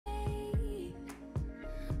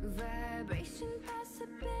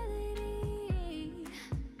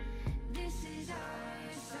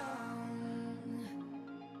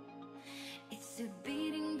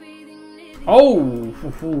Oh,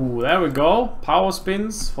 there we go. Power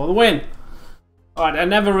spins for the win. Alright, I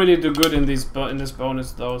never really do good in this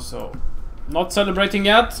bonus though, so not celebrating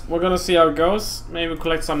yet. We're gonna see how it goes. Maybe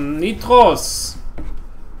collect some nitros.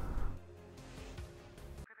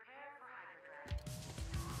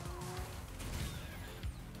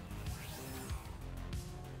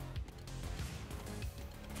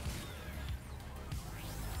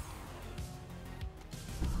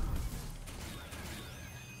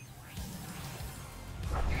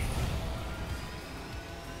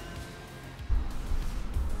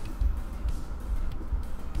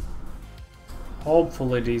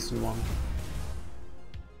 Hopefully a decent one.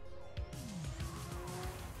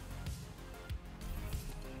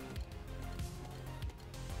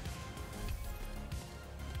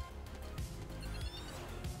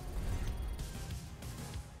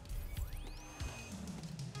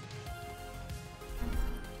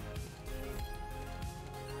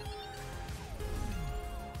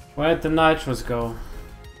 Where'd the nitros go?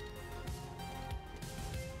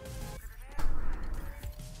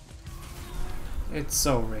 It's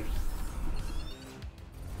so rigged.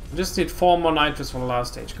 I just need 4 more nitros for the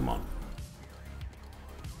last stage, come on.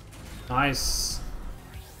 Nice.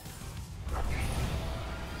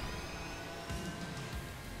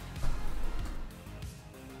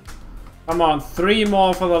 Come on, 3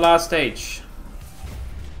 more for the last stage.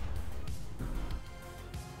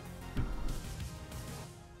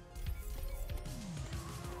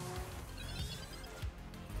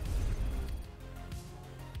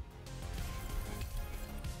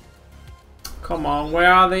 Come on,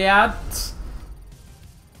 where are they at?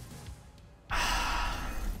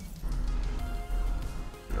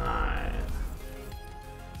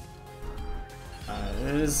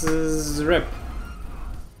 This is rip.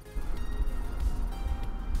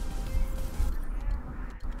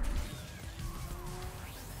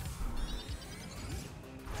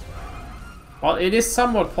 Well, it is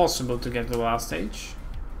somewhat possible to get to the last stage.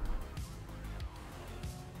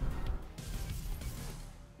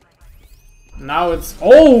 Now it's...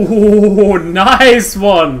 Oh, nice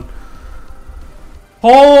one!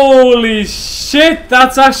 Holy shit,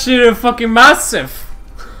 that's actually fucking massive!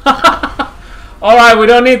 Alright, we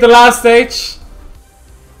don't need the last stage.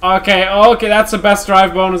 Okay, okay, that's the best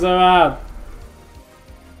drive bonus I've had.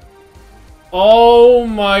 Oh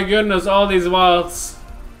my goodness, all these wilds.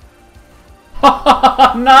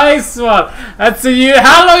 Nice one! That's a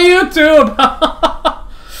hello YouTube!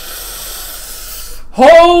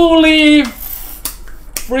 Holy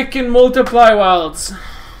freaking multiply wilds.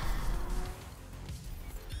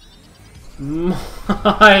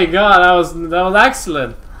 My god, that was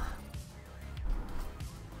excellent.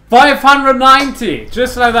 590,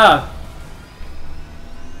 just like that.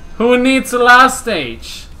 Who needs the last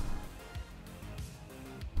stage?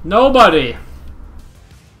 Nobody.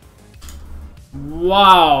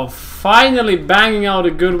 Wow, finally banging out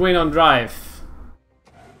a good win on drive.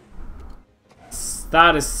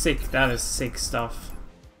 That is sick stuff.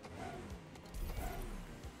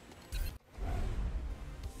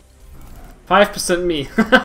 $5% me.